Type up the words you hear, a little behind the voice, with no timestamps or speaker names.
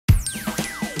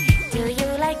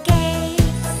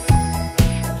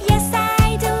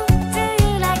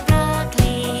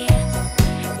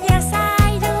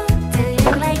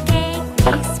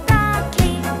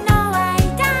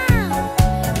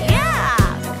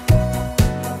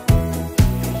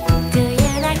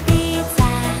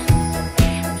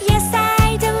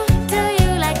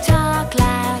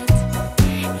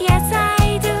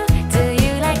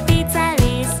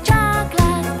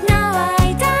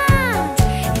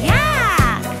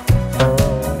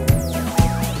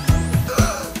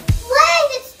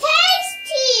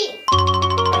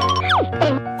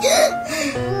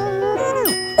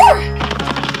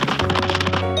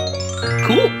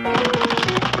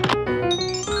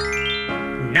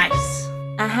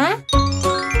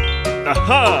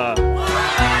Aha!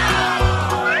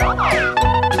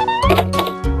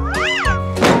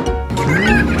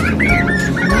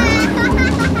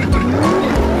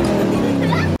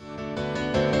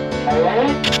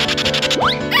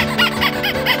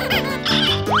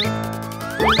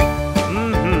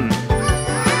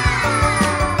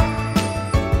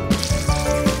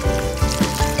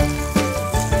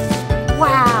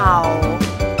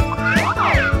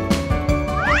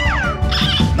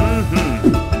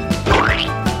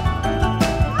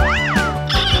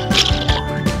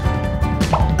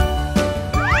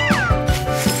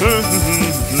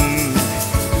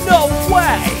 No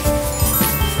way!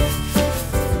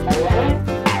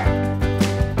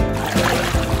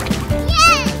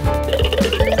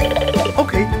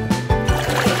 Okay.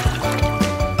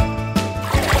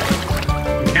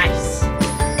 Nice!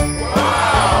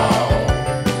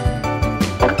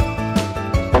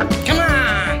 Come on!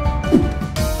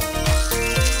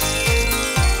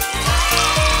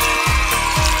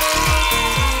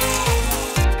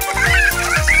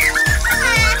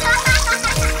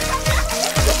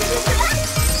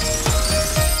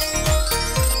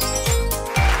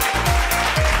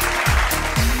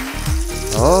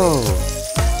 Oh.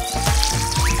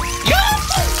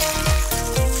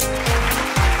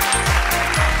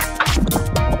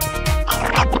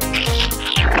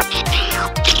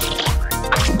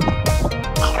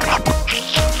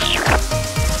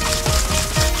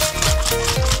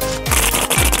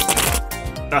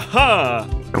 Aha!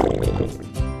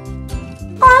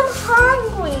 I'm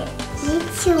hungry. Me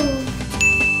too.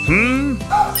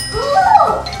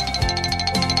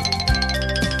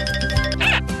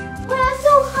 We're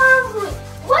so hungry.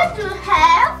 What do you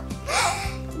have?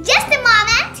 Just a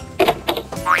moment.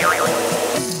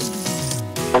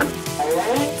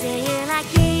 Do you like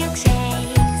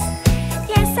milkshakes?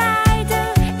 Yes, I do.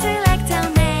 Do you like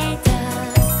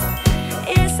tomatoes?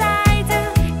 Yes, I do.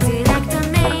 Do you like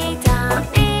tomato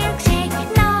milkshake?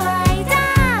 No, I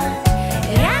don't.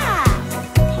 Yeah.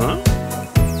 Huh?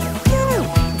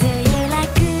 Do you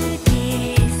like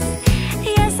cookies?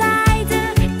 Yes, I do.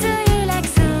 Do you like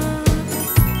soup?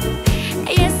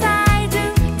 Yes, I do.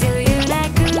 Do you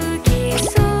like cookie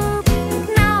soup?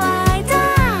 No, I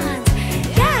don't.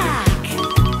 Yuck!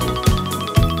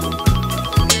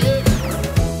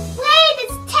 Wait,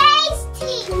 it's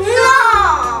tasty. No.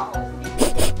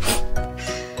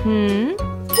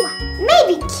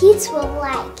 Maybe kids will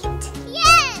like it.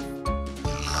 Yes.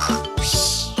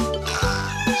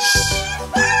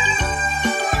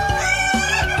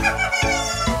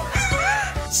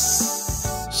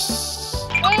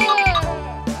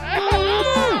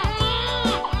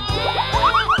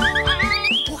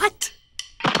 What?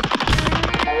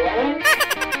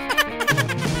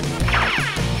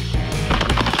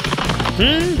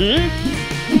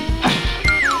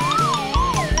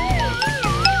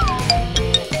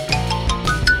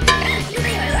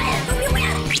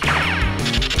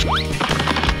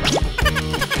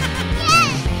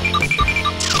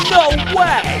 No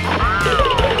way!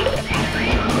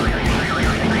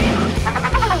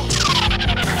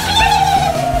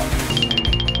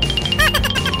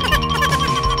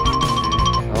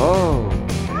 Oh.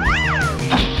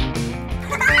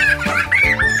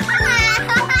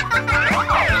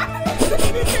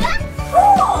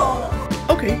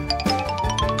 Okay.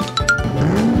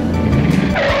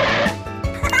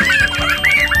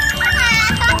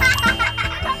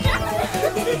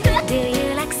 Do you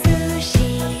like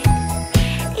sushi?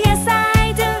 Yes,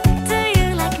 I do. Do you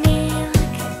like milk?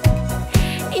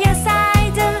 Yes, I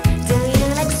do. Do you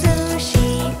like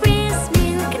sushi with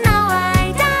milk? No,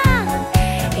 I don't.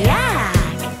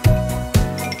 Yuck!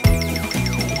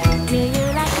 Do you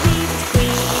like whipped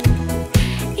cream?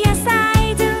 Yes,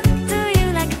 I do. Do you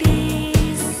like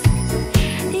this?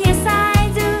 Yes, I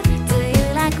do. Do you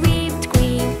like whipped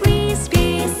cream with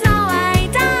peas? No, I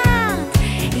don't.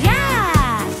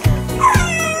 Yuck!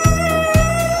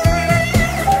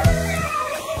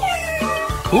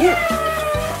 Cool.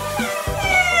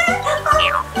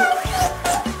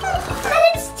 But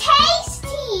it's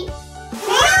tasty.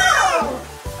 Wow.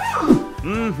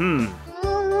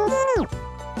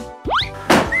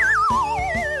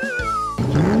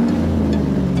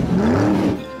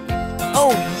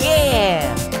 Oh,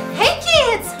 yeah! Hey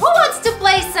kids, who wants to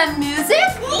play some music?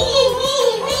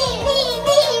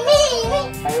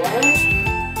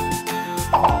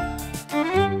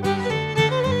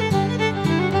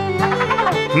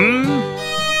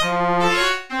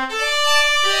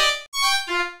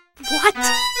 What?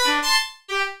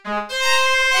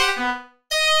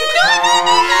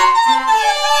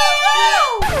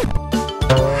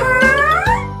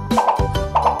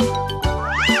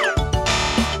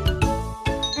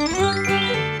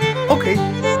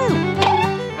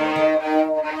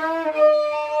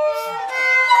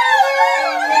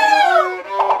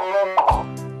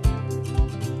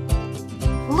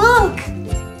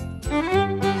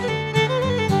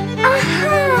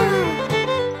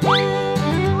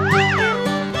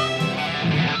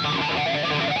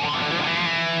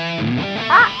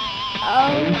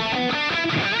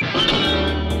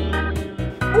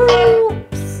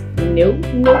 No,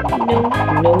 no, no,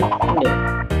 no, no.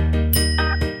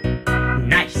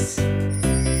 Nice.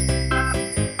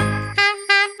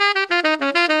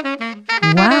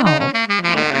 Wow.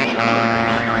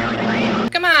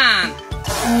 Come on.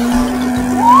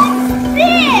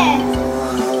 This!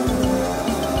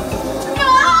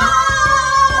 No!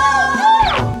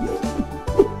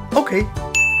 Okay.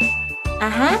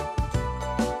 Uh-huh.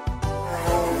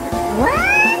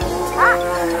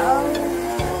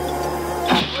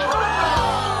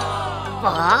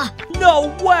 No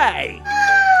way.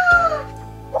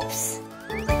 Oops.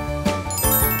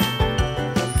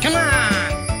 Come on.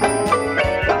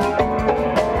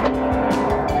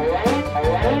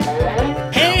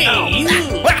 Hey, you.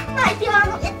 My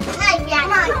piano is my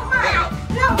piano.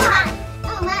 No,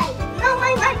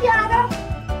 my piano.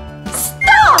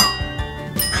 Stop!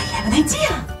 I have an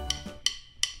idea.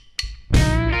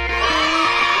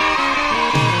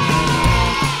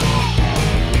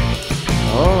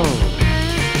 Oh.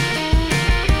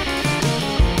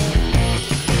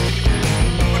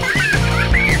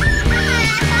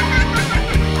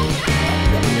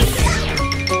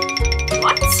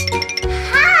 What?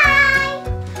 Hi!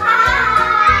 Hi!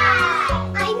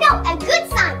 I know a good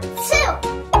song too.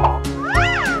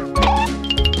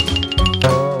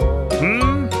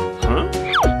 Huh?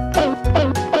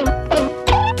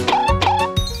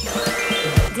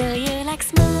 Do you like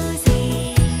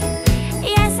smoothie?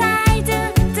 Yes, I do.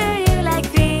 Do you like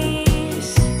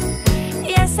fish?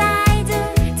 Yes, I do.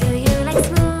 Do you like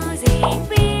smoothie?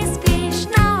 With fish?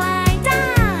 No, I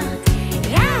don't.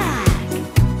 Yuck!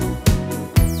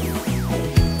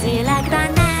 Do you like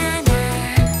banana?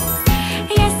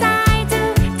 Yes, I do.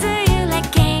 Do you like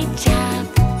ketchup?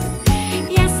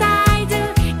 Yes, I do.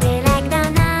 Do you like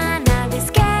banana with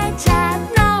ketchup?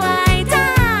 No, I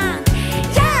don't.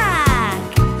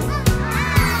 Yuck!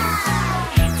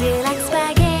 Do you like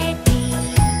spaghetti?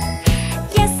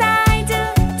 Yes, I do.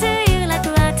 Do you like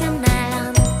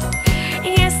watermelon?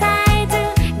 Yes, I do.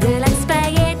 Do you like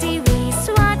spaghetti with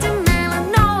watermelon?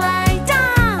 No, I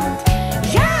don't.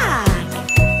 Yuck!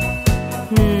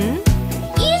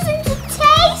 Isn't it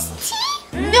tasty?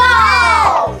 No!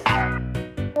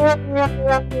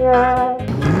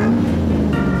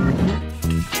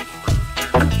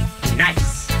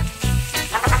 Nice.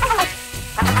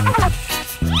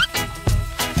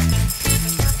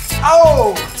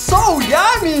 Oh, so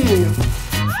yummy!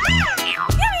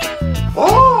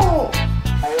 Oh,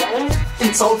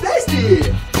 it's so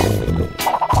tasty!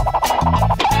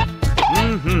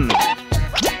 Mm-hmm.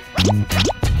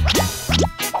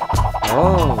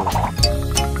 Oh.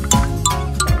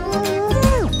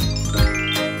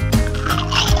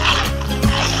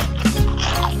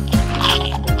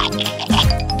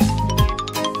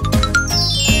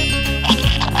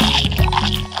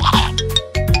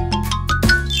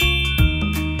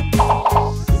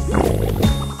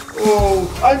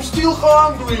 Oh, I'm still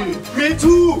hungry. Me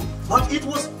too. But it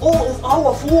was all of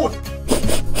our food.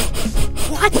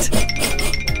 What?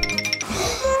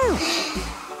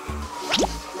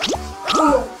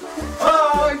 Oh,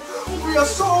 hi. We are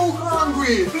so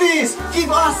hungry. Please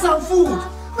give us some food.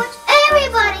 But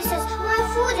everybody says my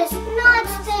food is not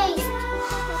tasty.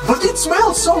 But it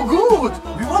smells so good.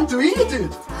 We want to eat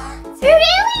it.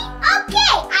 Really?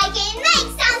 Okay, I can make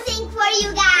something for you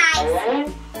guys.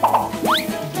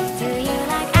 Do you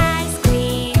like ice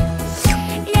cream?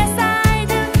 Yes, I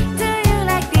do. Do you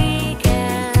like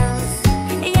pickles?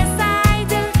 Yes, I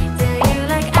do. Do you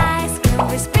like ice cream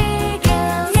with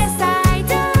pickles? Yes, I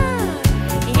do.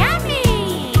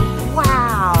 Yummy!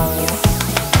 Wow.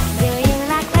 Do you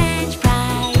like French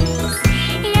fries?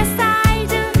 Yes, I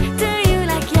do. Do you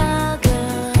like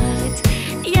yogurt?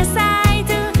 Yes, I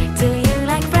do. Do you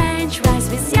like French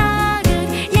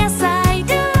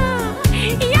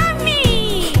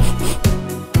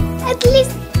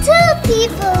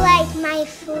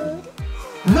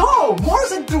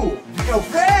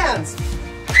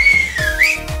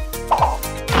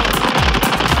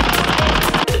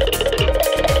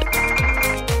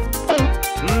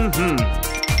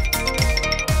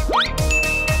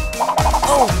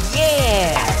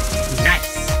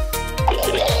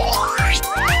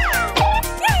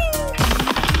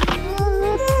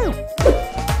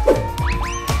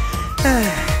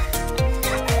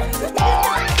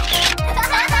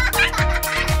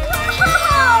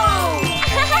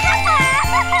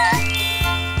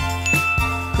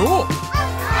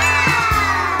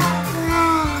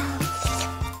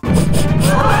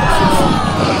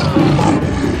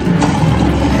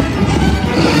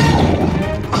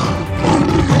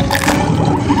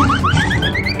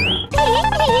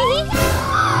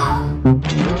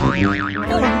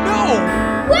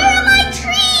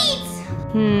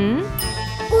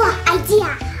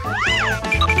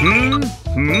No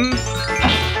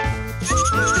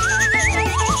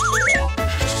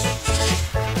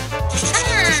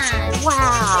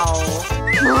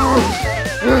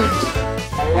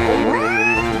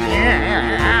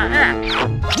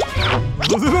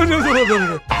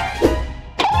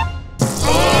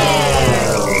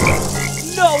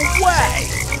way!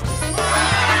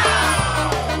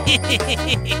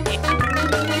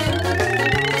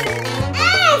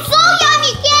 So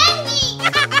yummy candy!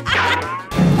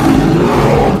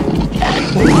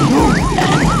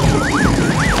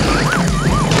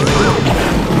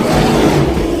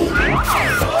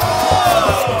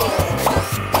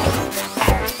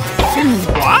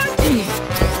 What?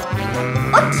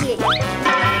 Okay.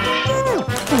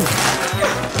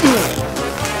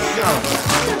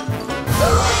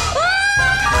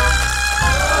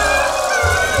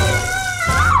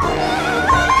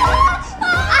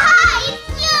 Aha, it's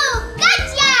you!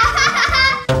 Gotcha!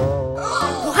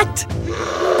 What?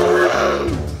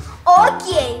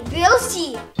 Okay, we'll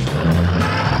see.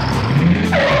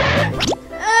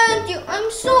 Andy, I'm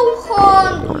so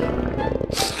hungry.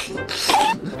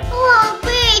 Oh,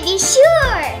 baby,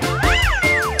 sure.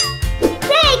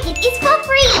 Take it, it's for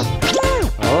free.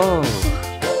 Oh.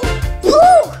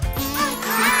 Look!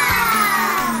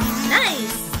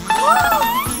 Nice.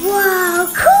 Wow,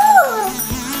 cool!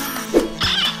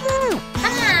 Come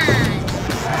on.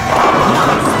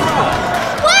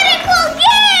 What a cool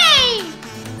game!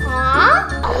 Huh?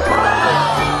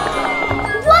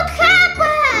 What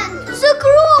happened? The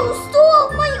crow stole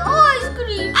my ice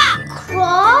cream.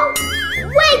 Crow?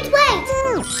 Wait, wait.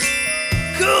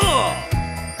 Cool!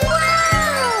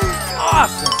 Wow!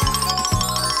 Awesome!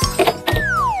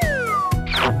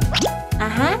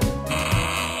 Uh-huh.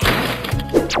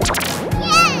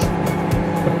 Yes!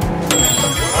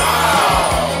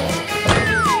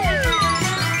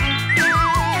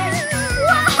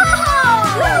 Wow!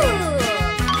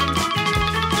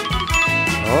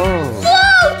 Oh.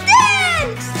 Whoa,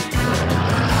 thanks!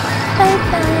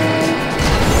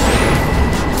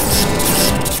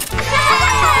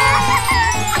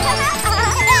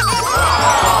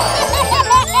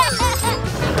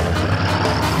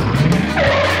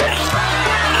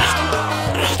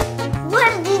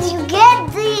 Where did you get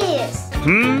this?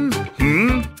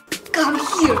 Come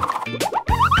here.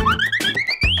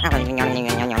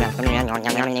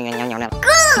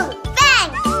 Cool,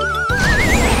 thanks.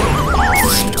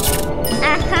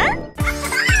 Uh-huh.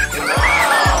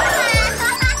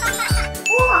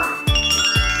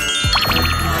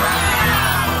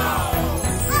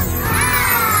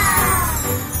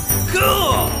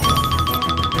 Cool!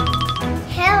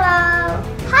 Hello.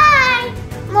 Hi.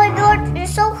 My daughter is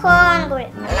so hungry.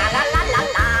 La la la la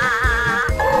la.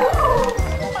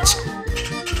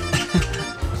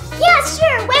 Yeah,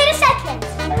 sure. Wait a second.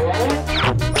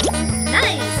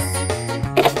 Nice.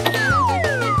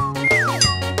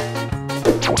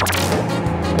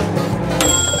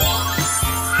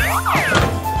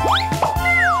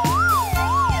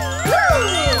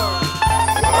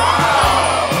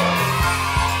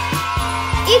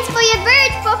 It's for your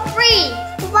bird for free.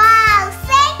 Wow,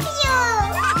 thank you.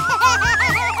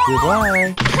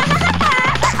 Goodbye.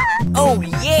 Oh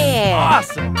yeah!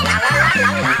 Awesome!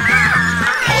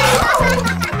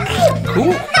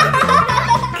 Cool!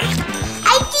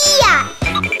 Idea.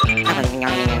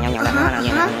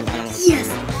 Yes.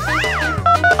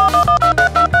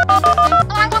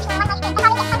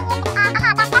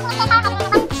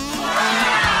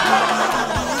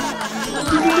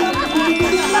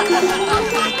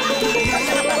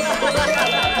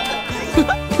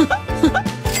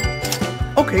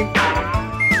 Okay.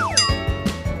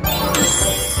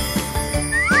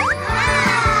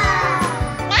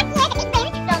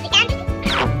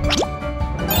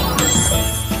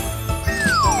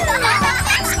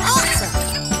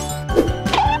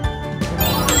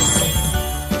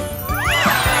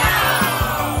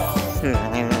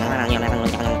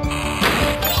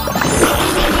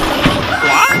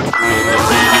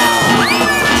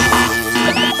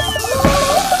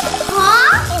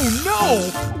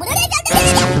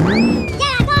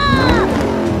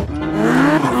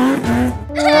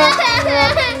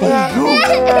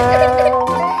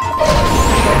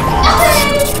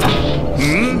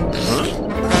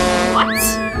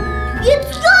 It's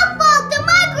your fault! The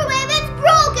microwave is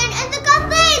broken and the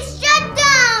cafe is shut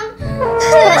down!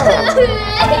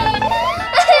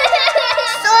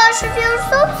 Sasha, we're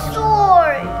so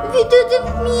sorry. We didn't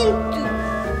mean to.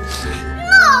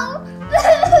 No!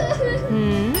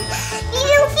 We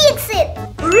will fix it.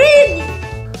 Really?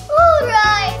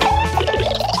 Alright.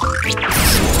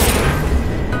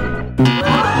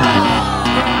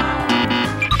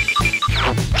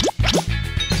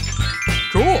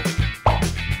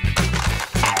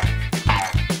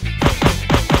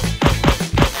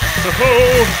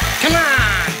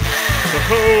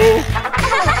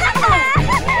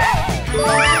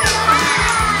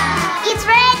 It's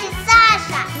ready,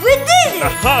 Sasha. We did it.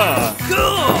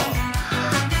 Cool!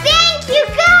 Thank you,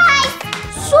 guys.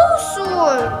 So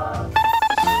sorry.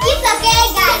 It's okay,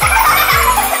 guys.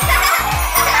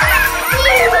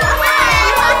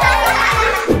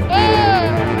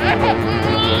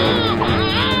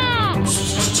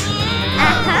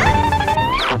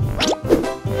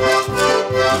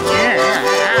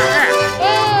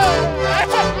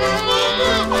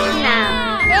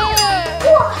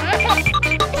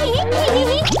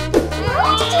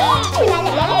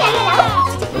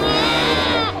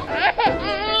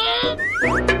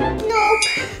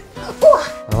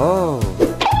 Oh.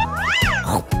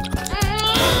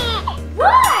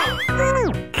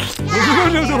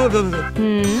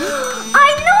 I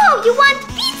know you want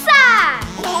pizza.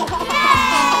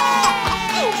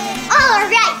 All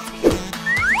right.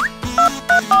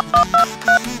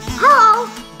 Oh.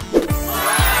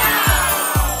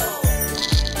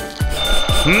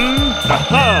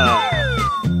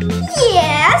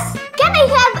 Yes. Can I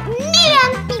have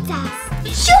million pizzas?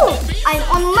 Sure. I'm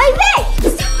on my way.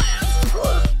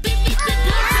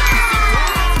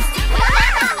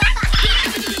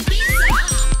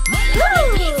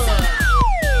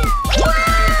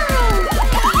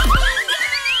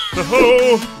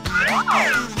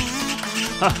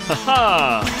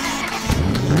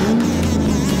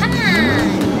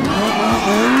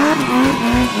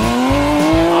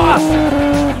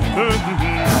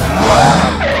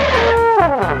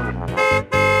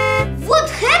 What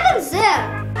happened there?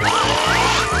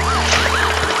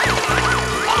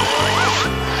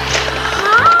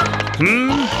 Huh?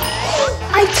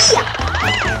 Idea!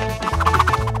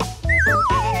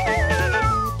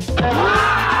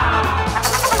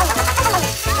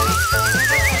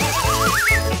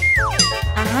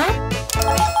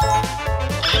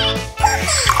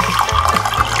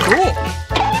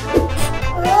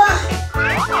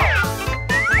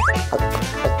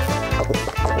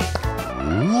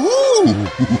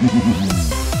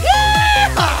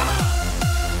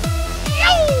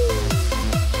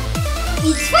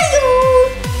 It's for you!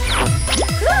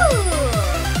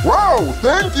 Wow,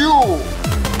 thank you!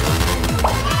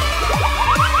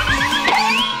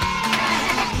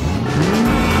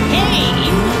 Hey!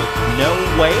 No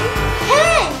way?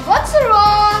 Hey, what's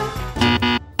wrong?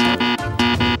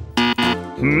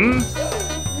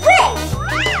 Wait!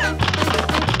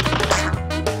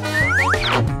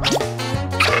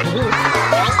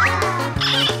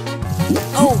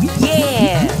 Oh,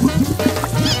 yeah!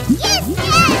 Yes,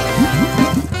 yes!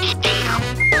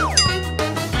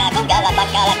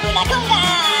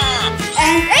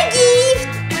 And a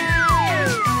gift!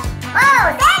 Oh,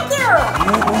 thank you!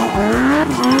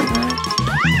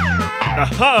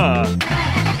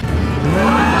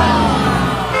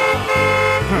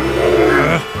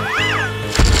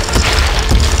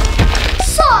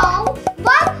 So,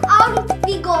 where aren't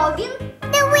we going?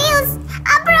 The wheels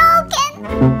are broken!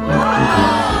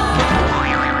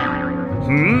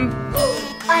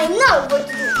 I know what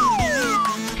to do!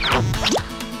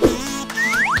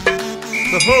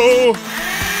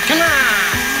 Come on!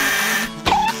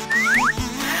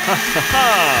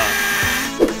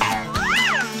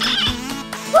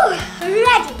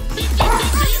 Ready!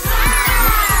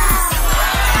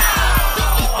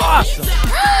 Awesome!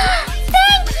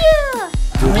 Thank you!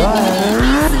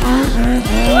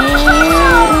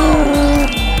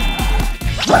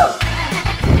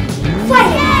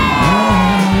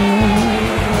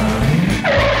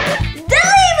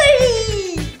 Delivery!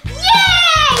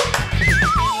 Yay!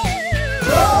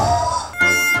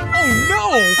 Oh no!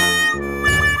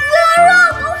 We're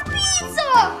out of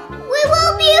pizza! We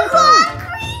will be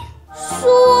hungry!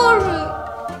 Sorry!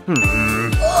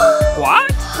 What?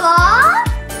 Huh?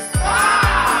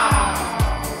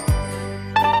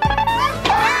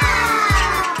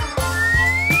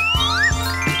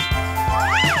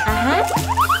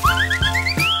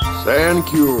 Thank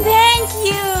you. Thank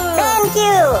you. Thank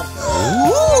you!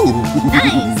 Ooh.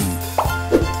 Nice.